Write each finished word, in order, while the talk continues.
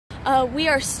We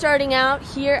are starting out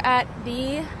here at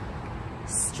the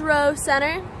Stroh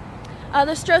Center.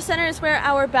 The Stroh Center is where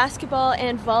our basketball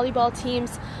and volleyball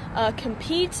teams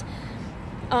compete.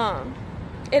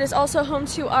 It is also home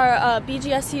to our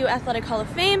BGSU Athletic Hall of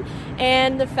Fame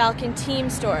and the Falcon Team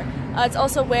Store. It's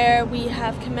also where we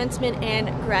have commencement and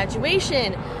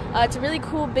graduation. It's a really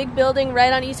cool big building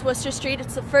right on East Worcester Street.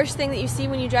 It's the first thing that you see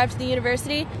when you drive to the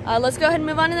university. Let's go ahead and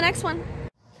move on to the next one.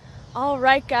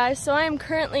 Alright guys, so I am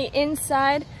currently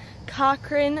inside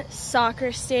Cochran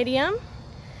Soccer Stadium.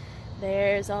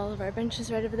 There's all of our benches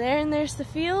right over there, and there's the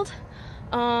field.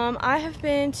 I have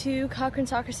been to Cochran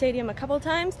Soccer Stadium a couple of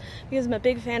times because I'm a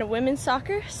big fan of women's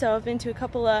soccer, so I've been to a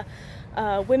couple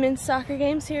of women's soccer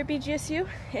games here at BGSU,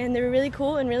 and they were really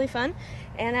cool and really fun,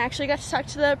 and I actually got to talk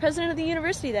to the president of the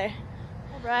university there.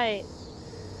 Alright,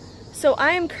 so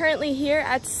I am currently here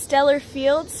at Stellar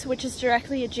Fields, which is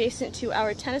directly adjacent to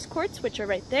our tennis courts, which are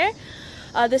right there.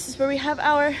 This is where we have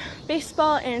our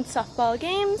baseball and softball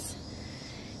games,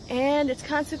 and it's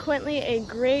consequently a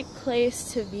great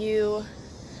place to view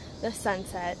the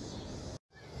sunset.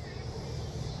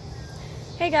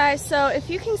 Hey guys, so if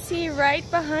you can see right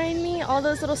behind me, all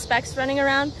those little specks running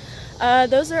around,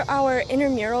 those are our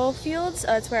intramural fields.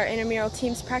 It's where our intramural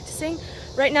team's practicing.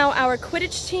 Right now our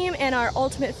Quidditch team and our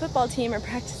ultimate football team are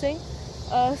practicing.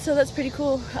 So that's pretty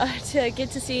cool to get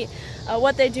to see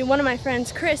what they do. One of my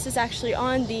friends, Chris, is actually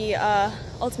on the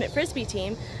ultimate frisbee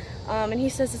team, and he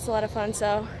says it's a lot of fun,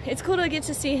 so it's cool to get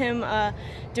to see him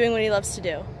doing what he loves to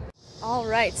do.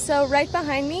 Alright, so right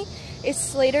behind me is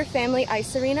Slater Family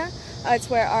Ice Arena.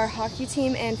 It's where our hockey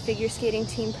team and figure skating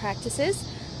team practices.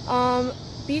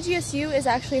 BGSU is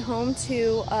actually home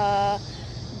to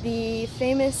the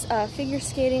famous figure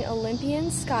skating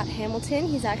Olympian, Scott Hamilton.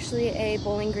 He's actually a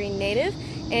Bowling Green native,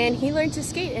 and he learned to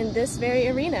skate in this very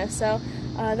arena, so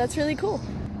that's really cool.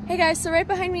 Hey guys, so right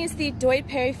behind me is the Dwight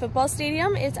Perry Football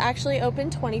Stadium. It's actually open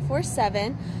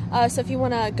 24/7, so if you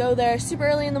want to go there super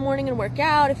early in the morning and work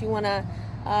out, if you want to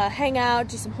hang out,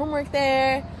 do some homework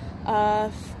there,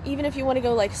 even if you want to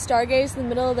go like stargaze in the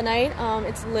middle of the night,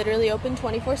 it's literally open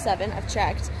 24/7, I've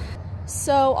checked.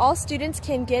 So all students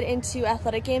can get into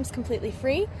athletic games completely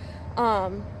free.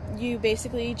 You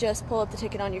basically just pull up the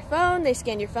ticket on your phone, they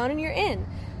scan your phone, and you're in.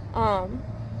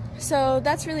 So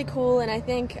that's really cool, and I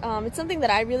think it's something that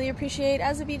I really appreciate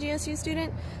as a BGSU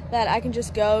student, that I can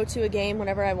just go to a game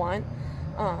whenever I want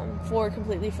for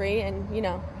completely free, and you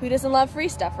know, who doesn't love free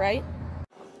stuff, right?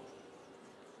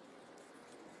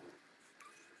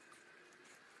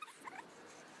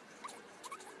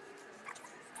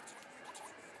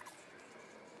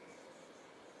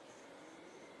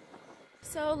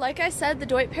 So like I said, the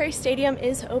Dwight Perry Stadium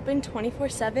is open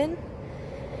 24/7.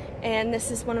 And this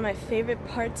is one of my favorite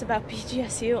parts about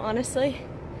BGSU, honestly.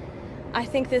 I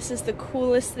think this is the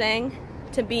coolest thing,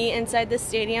 to be inside this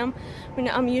stadium. I mean,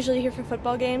 I'm usually here for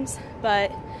football games,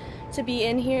 but to be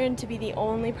in here and to be the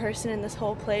only person in this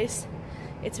whole place,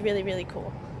 it's really, really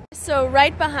cool. So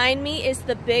right behind me is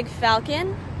the big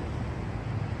Falcon.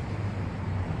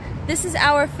 This is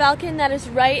our Falcon that is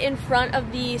right in front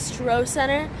of the Stroh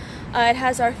Center. It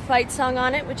has our fight song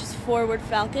on it, which is Forward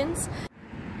Falcons.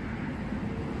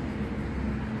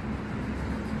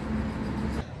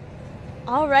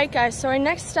 Alright guys, so our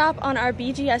next stop on our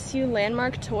BGSU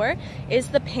landmark tour is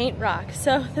the Paint Rock.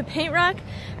 So the Paint Rock,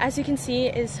 as you can see,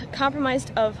 is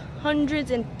comprised of hundreds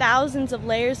and thousands of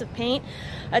layers of paint.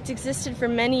 It's existed for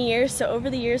many years, so over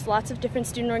the years lots of different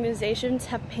student organizations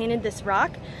have painted this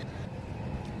rock.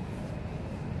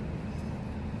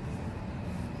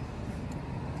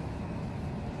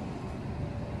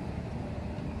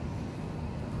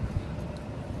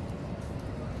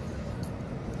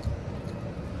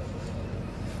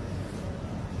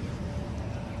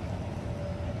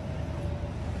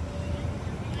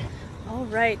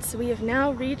 Alright, so we have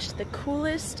now reached the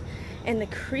coolest and the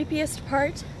creepiest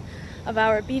part of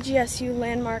our BGSU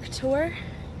landmark tour.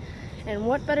 And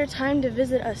what better time to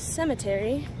visit a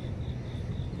cemetery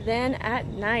than at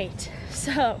night?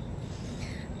 So,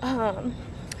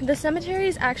 the cemetery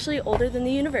is actually older than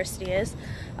the university is.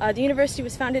 The university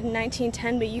was founded in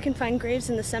 1910, but you can find graves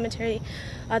in the cemetery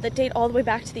that date all the way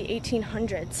back to the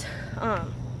 1800s.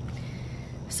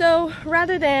 So,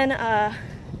 rather than,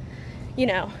 you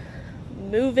know,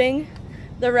 moving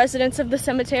the residents of the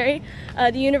cemetery,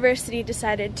 the university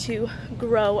decided to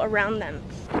grow around them.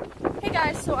 Hey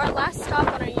guys, so our last stop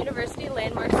on our university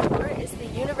landmarks tour is the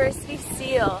University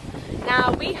Seal.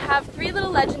 Now we have three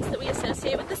little legends that we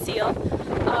associate with the seal.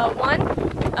 One,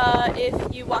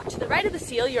 if you walk to the right of the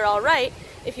seal, you're all right.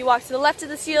 If you walk to the left of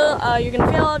the seal, you're going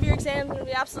to fail all of your exams, it's going to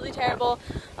be absolutely terrible.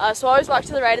 So always walk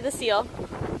to the right of the seal.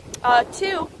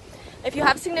 Two, if you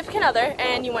have a significant other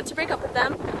and you want to break up with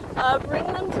them, bring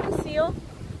them to the seal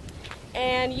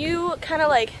and you kind of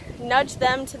like nudge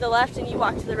them to the left and you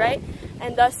walk to the right,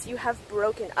 and thus you have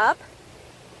broken up.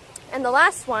 And the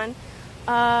last one,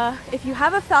 if you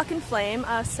have a falcon flame,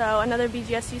 so another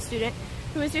BGSU student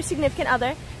who is your significant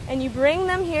other, and you bring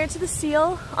them here to the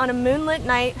seal on a moonlit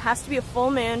night, has to be a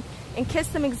full moon, and kiss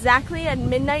them exactly at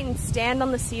midnight and stand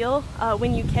on the seal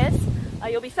when you kiss,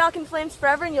 you'll be falcon flames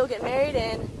forever and you'll get married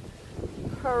in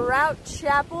Prout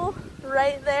Chapel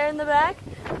right there in the back.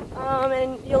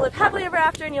 And you'll live happily ever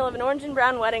after, and you'll have an orange and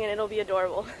brown wedding, and it'll be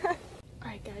adorable.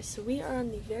 Alright guys, so we are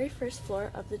on the very first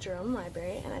floor of the Jerome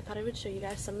Library, and I thought I would show you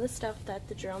guys some of the stuff that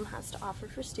the Jerome has to offer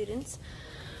for students.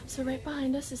 So right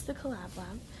behind us is the Collab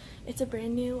Lab. It's a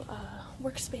brand new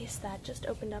workspace that just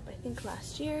opened up, I think,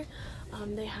 last year.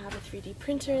 They have a 3D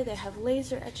printer, they have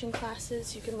laser etching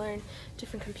classes, you can learn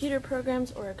different computer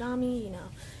programs, origami, you know,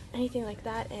 anything like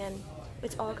that, and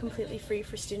it's all completely free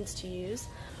for students to use.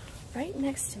 Right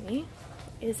next to me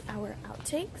is our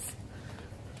Outtakes.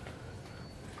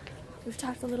 We've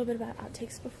talked a little bit about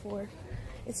Outtakes before.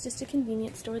 It's just a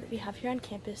convenience store that we have here on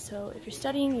campus, so if you're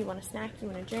studying, you want a snack, you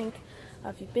want a drink,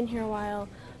 if you've been here a while,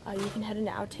 you can head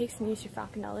into Outtakes and use your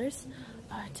Falcon dollars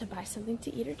to buy something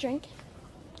to eat or drink.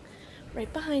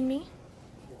 Right behind me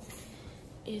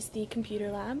is the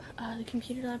computer lab. The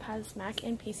computer lab has Mac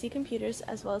and PC computers,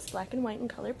 as well as black and white and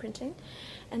color printing.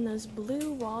 And those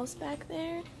blue walls back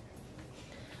there,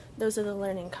 those are the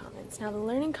Learning Commons. Now the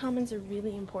Learning Commons are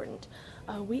really important.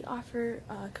 We offer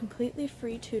completely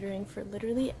free tutoring for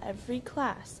literally every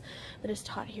class that is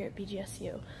taught here at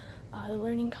BGSU. The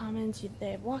Learning Commons,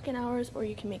 they have walk-in hours, or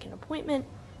you can make an appointment.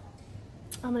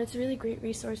 And it's a really great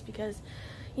resource because,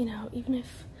 you know, even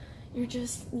if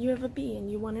you have a B and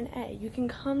you want an A, you can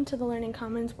come to the Learning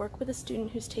Commons, work with a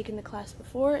student who's taken the class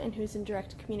before and who's in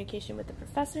direct communication with the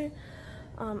professor.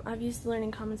 I've used the Learning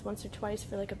Commons once or twice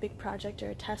for like a big project or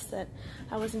a test that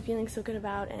I wasn't feeling so good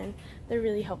about, and they're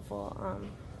really helpful.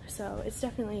 So it's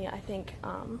definitely, I think,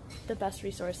 the best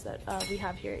resource that we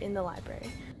have here in the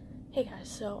library. Hey guys,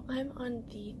 so I'm on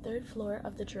the 3rd floor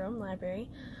of the Jerome Library.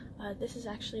 This is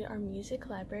actually our music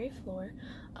library floor.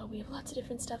 We have lots of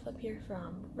different stuff up here,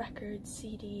 from records,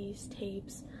 CDs,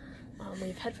 tapes. We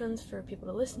have headphones for people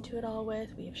to listen to it all with.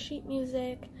 We have sheet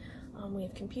music. We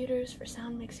have computers for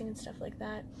sound mixing and stuff like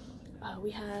that.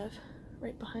 We have,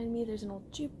 right behind me, there's an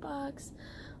old jukebox.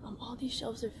 All these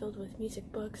shelves are filled with music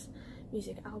books,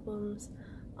 music albums.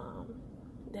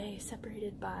 They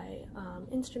separated by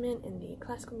instrument in the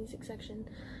classical music section,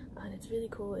 and it's really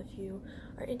cool if you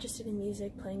are interested in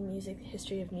music, playing music,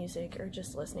 history of music, or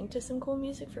just listening to some cool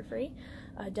music for free.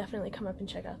 Definitely come up and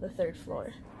check out the 3rd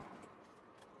floor.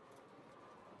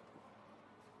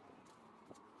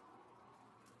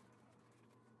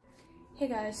 Hey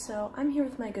guys, so I'm here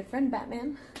with my good friend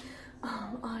Batman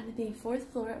on the 4th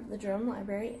floor of the Jerome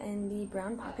Library and the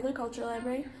Brown Popular Culture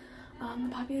Library. The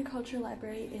Popular Culture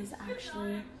Library is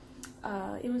actually,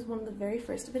 it was one of the very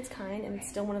first of its kind, and it's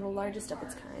still one of the largest of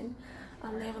its kind.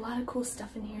 They have a lot of cool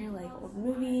stuff in here, like old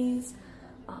movies,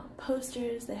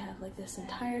 posters. They have like this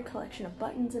entire collection of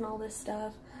buttons and all this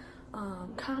stuff,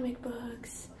 comic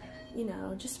books, you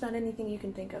know, just about anything you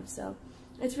can think of. So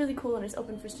it's really cool, and it's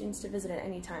open for students to visit at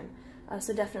any time.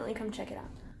 So definitely come check it out.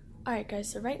 Alright guys,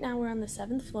 so right now we're on the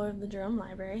 7th floor of the Jerome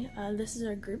Library. This is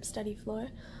our group study floor.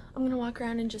 I'm going to walk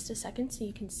around in just a second so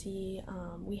you can see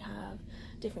we have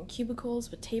different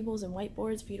cubicles with tables and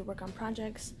whiteboards for you to work on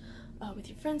projects with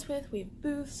your friends with. We have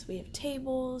booths, we have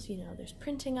tables, you know, there's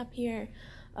printing up here.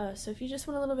 So if you just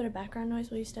want a little bit of background noise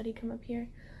while you study, come up here.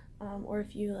 Or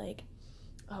if you like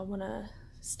want to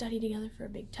study together for a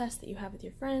big test that you have with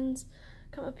your friends,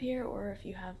 come up here. Or if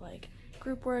you have like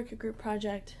group work, a group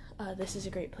project, this is a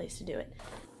great place to do it.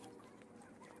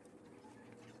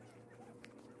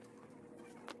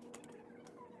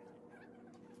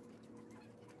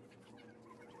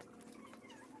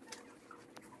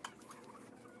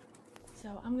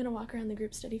 So I'm going to walk around the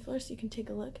group study floor so you can take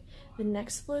a look. The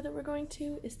next floor that we're going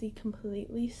to is the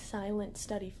completely silent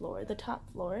study floor, the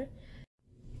top floor.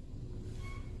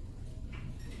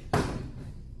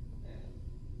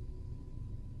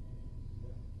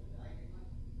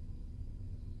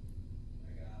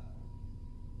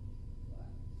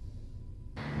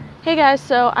 Hey guys,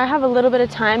 so I have a little bit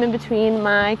of time in between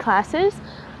my classes,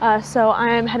 so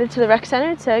I'm headed to the rec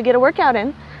center to get a workout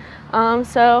in.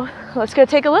 So let's go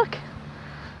take a look.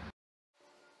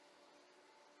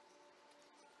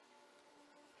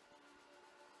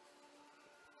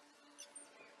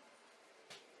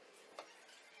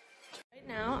 Right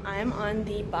now I'm on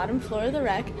the bottom floor of the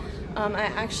rec. I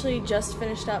actually just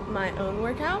finished up my own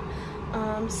workout.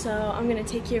 So I'm going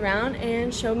to take you around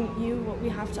and show you what we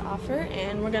have to offer,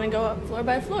 and we're going to go up floor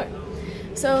by floor.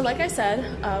 So like I said,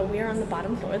 we are on the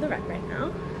bottom floor of the rec right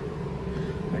now.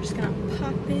 We're just going to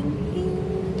pop in here.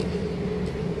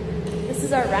 This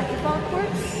is our racquetball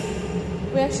courts.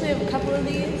 We actually have a couple of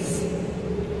these.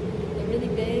 They're really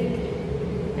big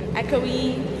and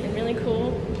echoey and really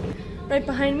cool. Right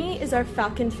behind me is our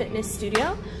Falcon Fitness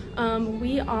Studio.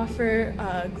 We offer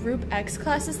Group X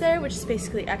classes there, which is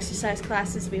basically exercise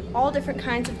classes. We have all different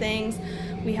kinds of things.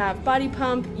 We have body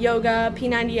pump, yoga,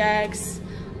 P90X,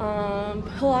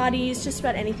 Pilates, just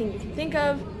about anything you can think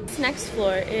of. This next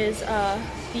floor is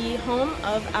the home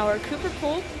of our Cooper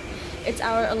pool. It's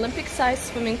our Olympic-sized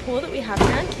swimming pool that we have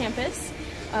here on campus.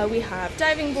 We have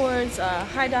diving boards,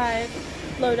 high dive,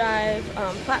 low dive,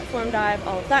 platform dive,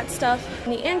 all of that stuff.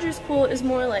 And the Andrews pool is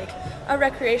more like a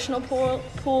recreational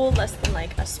pool, less than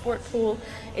like a sport pool.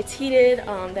 It's heated.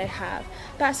 They have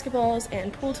basketballs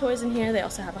and pool toys in here. They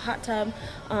also have a hot tub,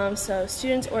 so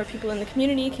students or people in the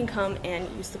community can come and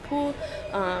use the pool,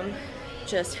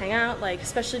 just hang out, like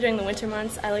especially during the winter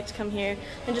months. I like to come here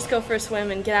and just go for a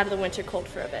swim and get out of the winter cold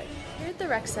for a bit. Here at the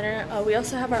rec center, we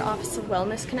also have our Office of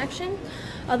Wellness Connection.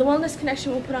 The Wellness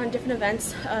Connection will put on different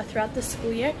events throughout the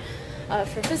school year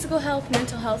for physical health,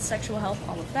 mental health, sexual health,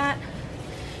 all of that.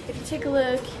 If you take a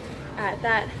look at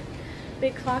that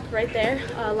big clock right there,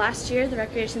 last year the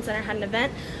Recreation Center had an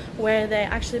event where they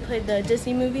actually played the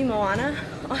Disney movie Moana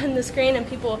on the screen, and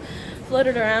people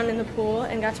floated around in the pool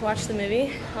and got to watch the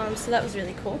movie, so that was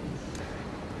really cool.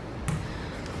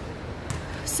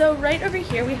 So right over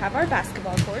here we have our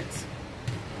basketball courts,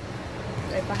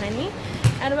 right behind me,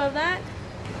 and above that,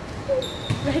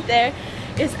 right there,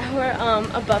 is our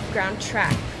above ground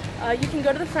track. You can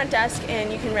go to the front desk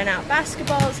and you can rent out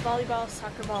basketballs, volleyballs,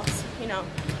 soccer balls, you know,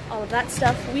 all of that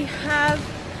stuff. We have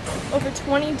over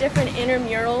 20 different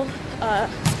intramural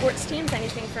sports teams,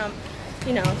 anything from,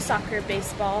 you know, soccer,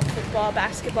 baseball, football,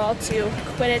 basketball, to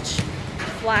Quidditch,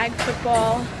 flag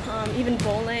football, even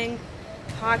bowling,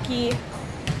 hockey,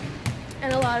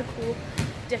 and a lot of cool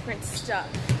different stuff.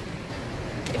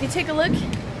 If you take a look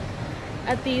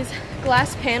at these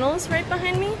glass panels right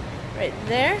behind me, right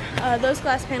there, those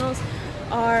glass panels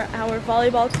are our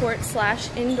volleyball court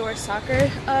 / indoor soccer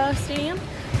stadium.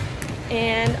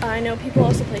 And I know people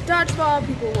also play dodgeball,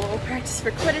 people will practice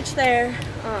for Quidditch there.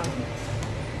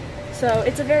 So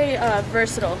it's a very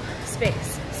versatile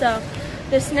space. So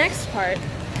this next part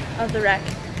of the rec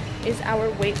is our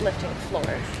weightlifting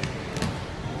floor.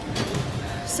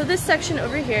 So this section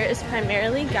over here is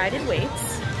primarily guided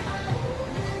weights.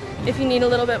 If you need a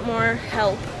little bit more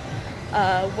help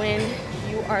when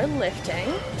you are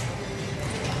lifting.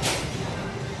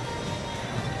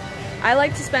 I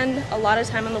like to spend a lot of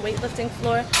time on the weightlifting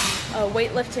floor.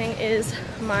 Weightlifting is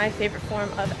my favorite form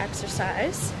of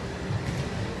exercise.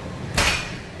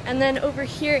 And then over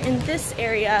here in this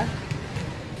area,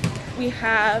 we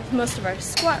have most of our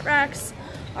squat racks,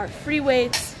 our free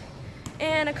weights,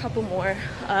 and a couple more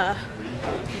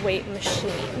weight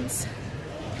machines.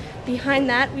 Behind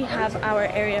that, we have our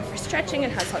area for stretching.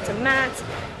 It has lots of mats.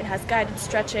 It has guided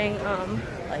stretching,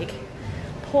 like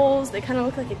poles. They kind of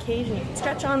look like a cage and you can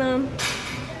stretch on them.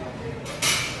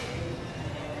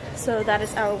 So that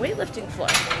is our weightlifting floor.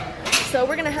 So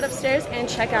we're gonna head upstairs and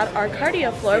check out our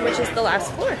cardio floor, which is the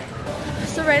last floor.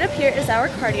 So right up here is our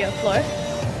cardio floor.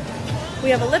 We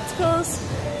have ellipticals,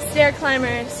 stair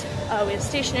climbers, we have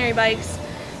stationary bikes,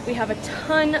 we have a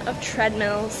ton of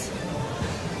treadmills.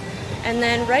 And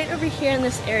then right over here in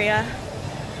this area,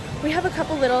 we have a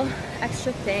couple little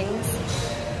extra things.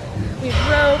 We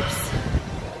have ropes,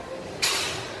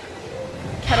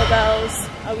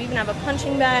 kettlebells, we even have a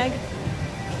punching bag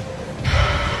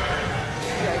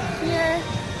right here,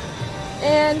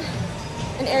 and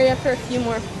an area for a few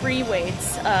more free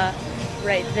weights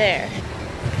right there.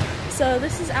 So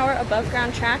this is our above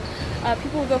ground track.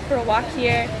 People will go for a walk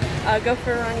here, go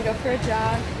for a run, go for a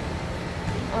jog.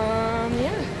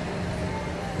 Yeah.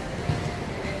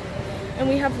 And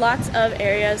we have lots of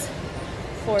areas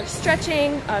for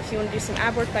stretching, if you want to do some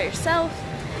ab work by yourself.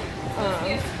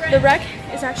 The rec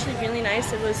is actually really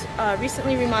nice. It was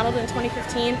recently remodeled in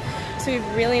 2015, so we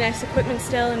have really nice equipment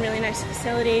still and really nice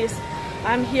facilities.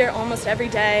 I'm here almost every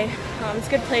day. It's a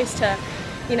good place to,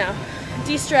 you know,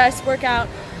 de-stress, work out,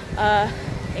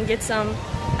 and get some,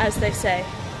 as they say,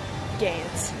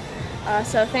 gains.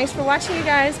 So thanks for watching, you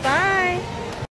guys. Bye!